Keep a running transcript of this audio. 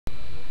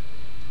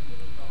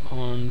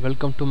and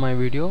welcome to my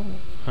video.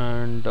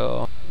 And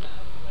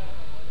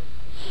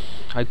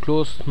I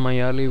closed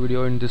my early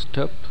video in this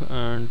step,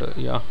 and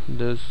yeah,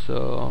 this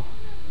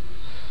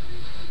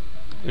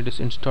it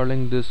is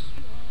installing this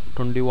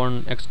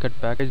 21 xCAT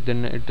package.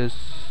 Then it is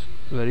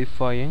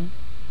verifying.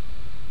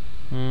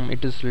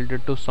 It is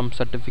related to some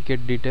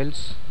certificate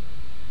details,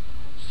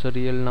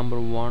 serial number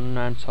 1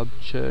 and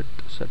subject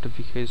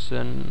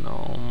certification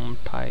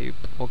type.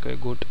 Okay,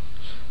 good.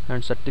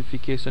 And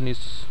certification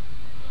is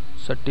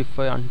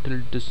certify until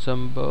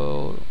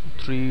December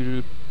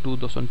 3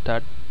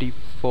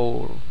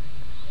 2034.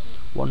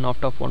 One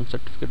out of one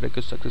certificate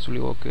request successfully.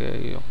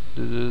 Okay,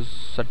 this is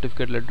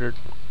certificate related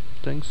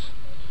things.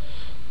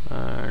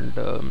 And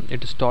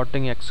it is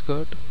starting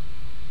xCAT.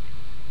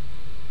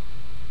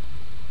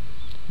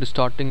 It is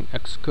starting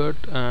xCAT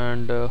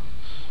and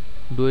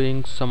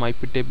doing some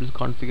IP table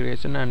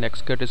configuration, and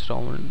xCAT is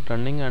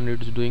running, and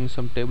it is doing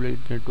some table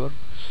network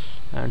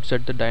and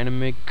set the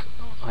dynamic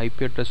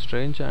IP address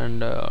range,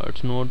 and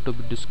its node to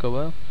be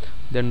discover.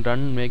 Then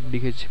run make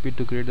DHP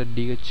to create the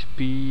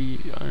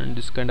DHP and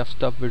this kind of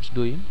stuff it's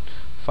doing.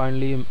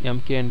 Finally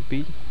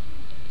mknp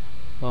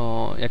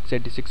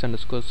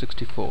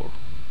x86_64.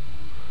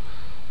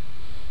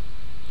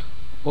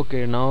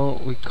 Okay, now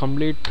we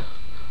complete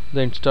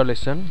the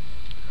installation.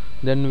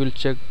 Then we'll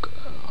check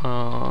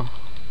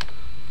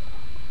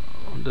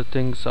the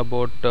things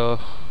about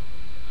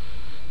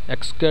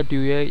xCAT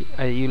UI.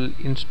 I will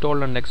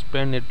install and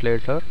explain it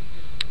later.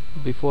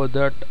 Before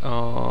that,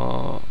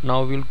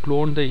 now we'll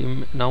clone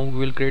the now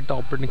we'll create the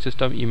operating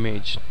system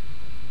image.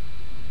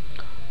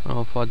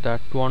 For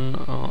that one,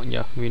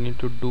 yeah, we need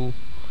to do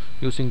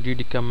using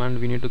dd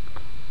command. We need to,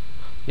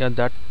 yeah,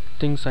 that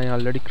things I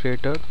already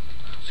created.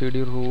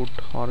 cd root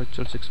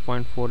RHL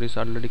 6.4 is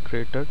already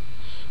created,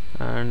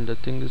 and the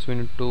thing is we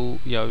need to,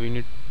 yeah, we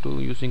need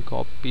to using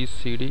copy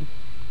cd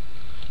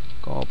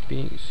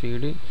copy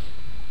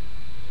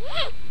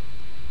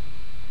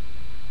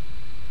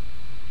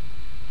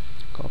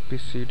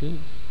cd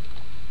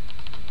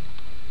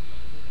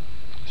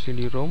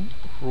cd-rom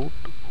root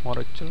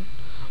RHL.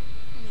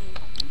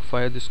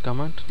 Fire this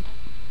command,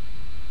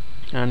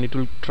 and it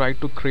will try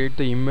to create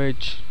the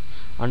image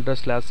under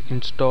slash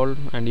install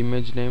and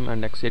image name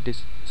and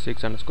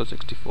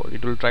x86_64.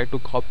 It will try to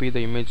copy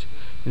the image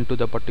into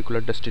the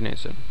particular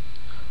destination.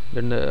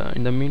 Then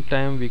in the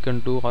meantime we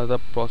can do other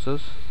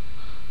process,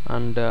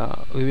 and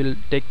we will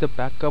take the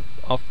backup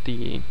of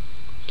the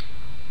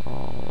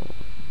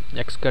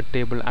xCAT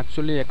table.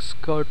 Actually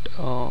xCAT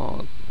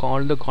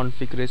called the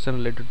configuration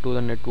related to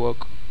the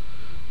network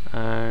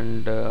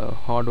and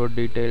hardware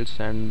details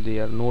and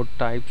their node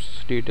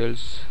types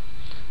details,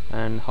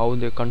 and how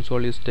the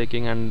console is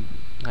taking, and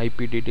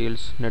IP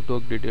details,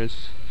 network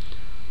details,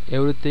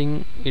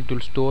 everything it will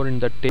store in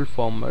the table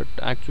format.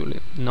 Actually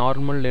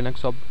normal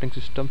Linux operating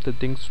systems, the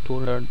things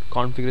store in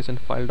configuration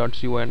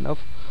file.conf,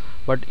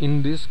 but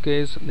in this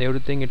case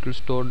everything it will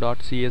store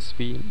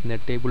 .csv in a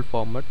table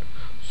format.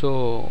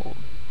 So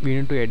we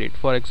need to edit.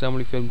 For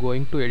example, if you are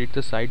going to edit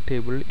the site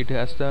table, it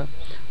has the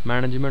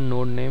management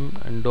node name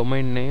and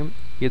domain name,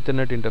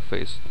 Ethernet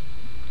interface.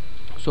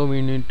 So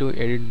we need to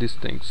edit these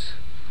things.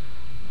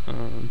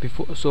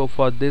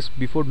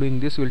 Before doing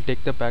this, we'll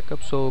take the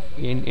backup. So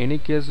in any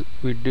case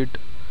we did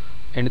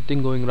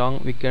anything going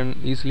wrong, we can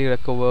easily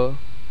recover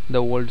the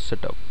old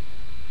setup.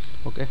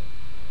 Okay,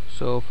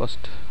 so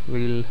first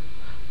we'll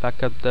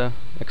back up the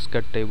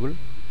xCAT table.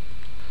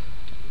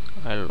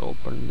 I'll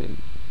open the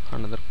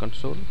another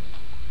console.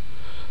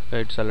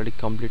 It's already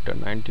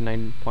completed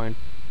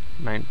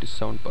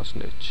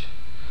 99.97%.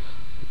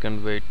 You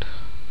can wait.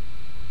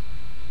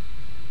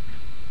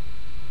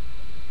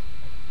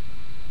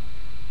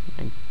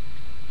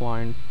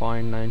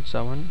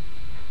 .97.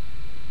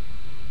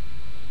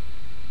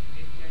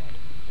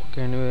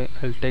 Okay, anyway,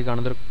 I'll take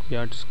another.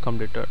 Yeah, it's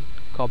completed.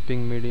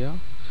 Copying media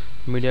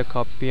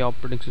copy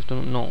operating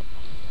system. No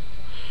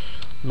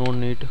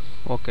need.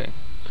 Okay,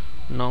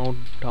 now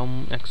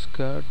dump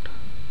xCAT.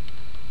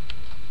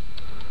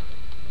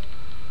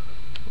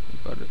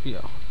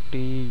 Yeah,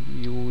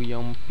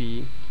 dump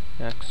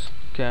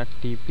xCAT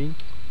tp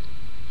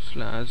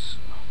slash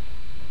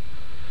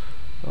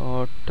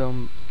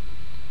term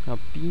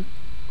p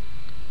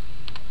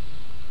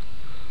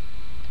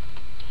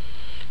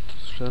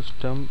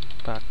system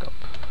backup.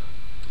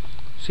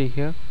 See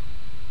here,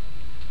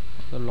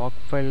 the log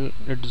file,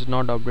 it is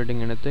not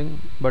updating anything,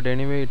 but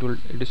anyway it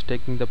is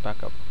taking the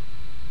backup.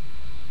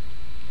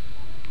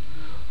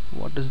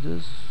 What is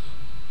this?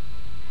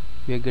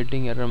 We are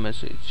getting error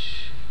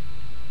message.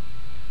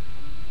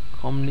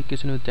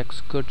 Communication with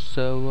xCAT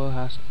server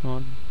has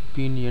not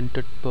been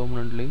entered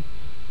permanently.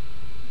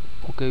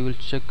 Okay, we'll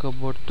check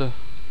about the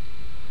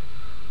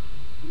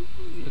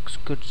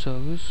xCAT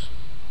service.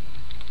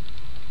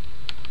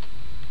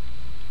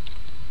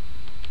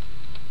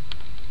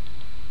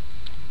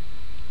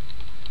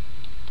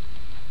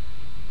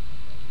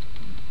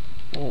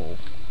 Oh,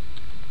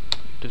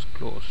 it is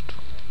closed.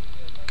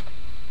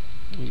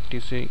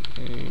 etc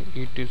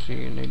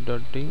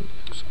init.d,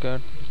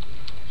 xCAT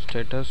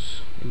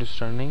status, it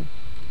is running.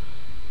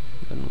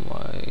 then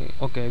why?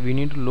 Okay, we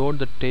need to load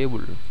the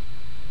table.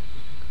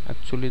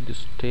 Actually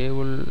this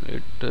table,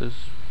 it is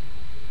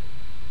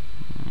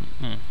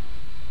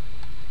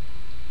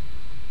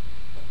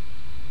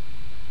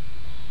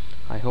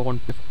I have one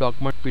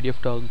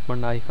PDF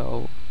document I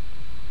have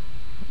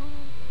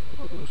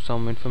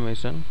some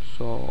information,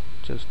 so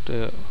just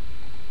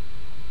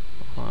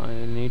I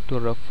need to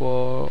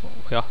refer,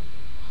 yeah,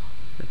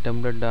 the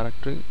template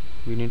directory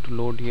we need to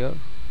load here.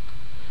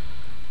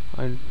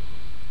 And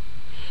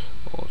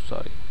oh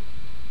sorry,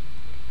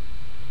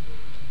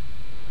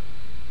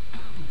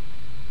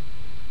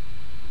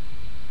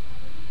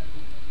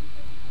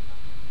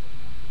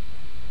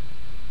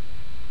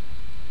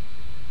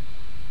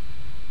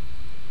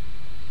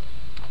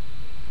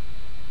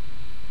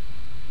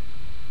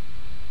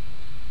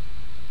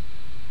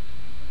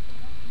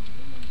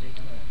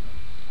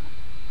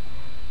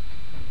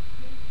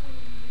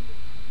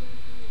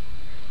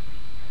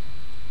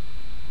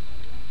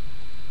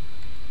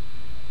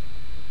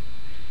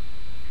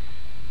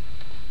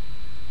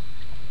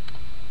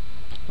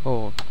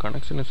 oh,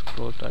 connection is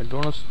closed. I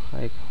don't know,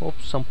 I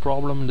hope some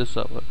problem in the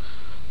server.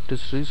 It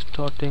is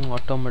restarting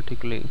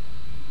automatically.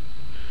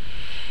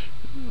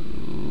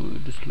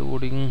 It is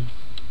loading.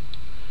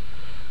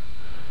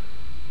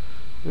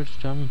 It's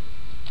done.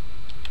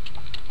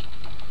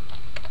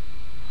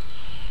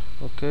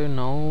 Okay,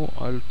 now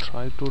I'll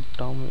try to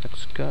down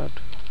xCAT.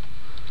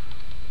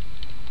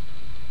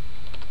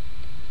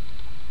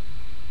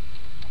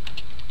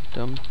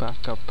 Dump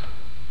backup.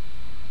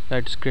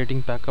 It's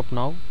creating backup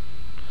now.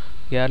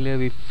 Earlier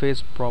we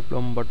faced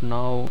problem, but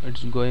now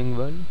it's going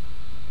well.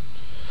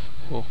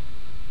 Oh,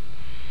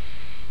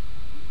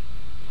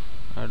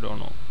 I don't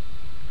know.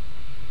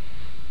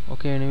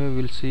 Okay, anyway,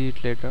 we'll see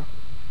it later.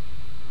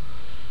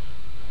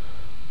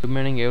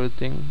 Remaining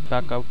everything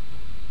backup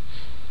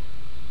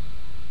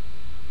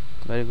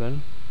very well.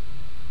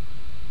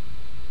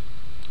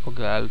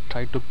 Okay, I'll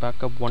try to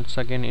backup once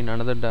again in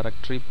another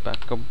directory,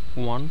 backup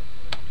 1.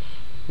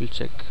 We'll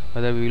check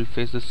whether we will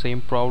face the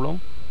same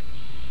problem.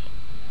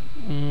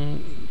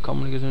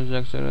 Communication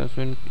jackson has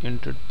been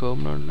entered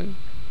permanently.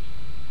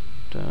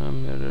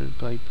 Damn, error,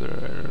 pipe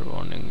error,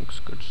 warning,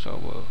 xCAT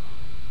server.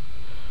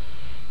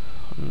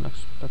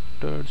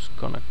 Unexpected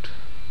disconnect.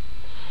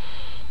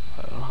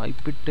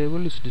 IP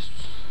table is this.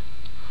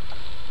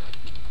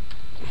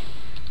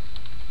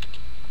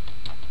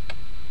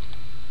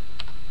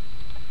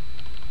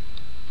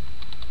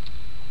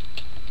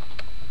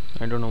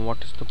 I don't know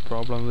what is the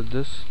problem with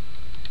this.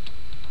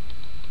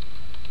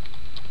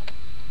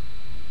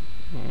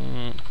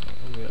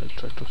 We'll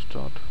try to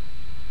start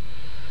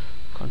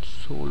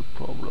console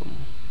problem.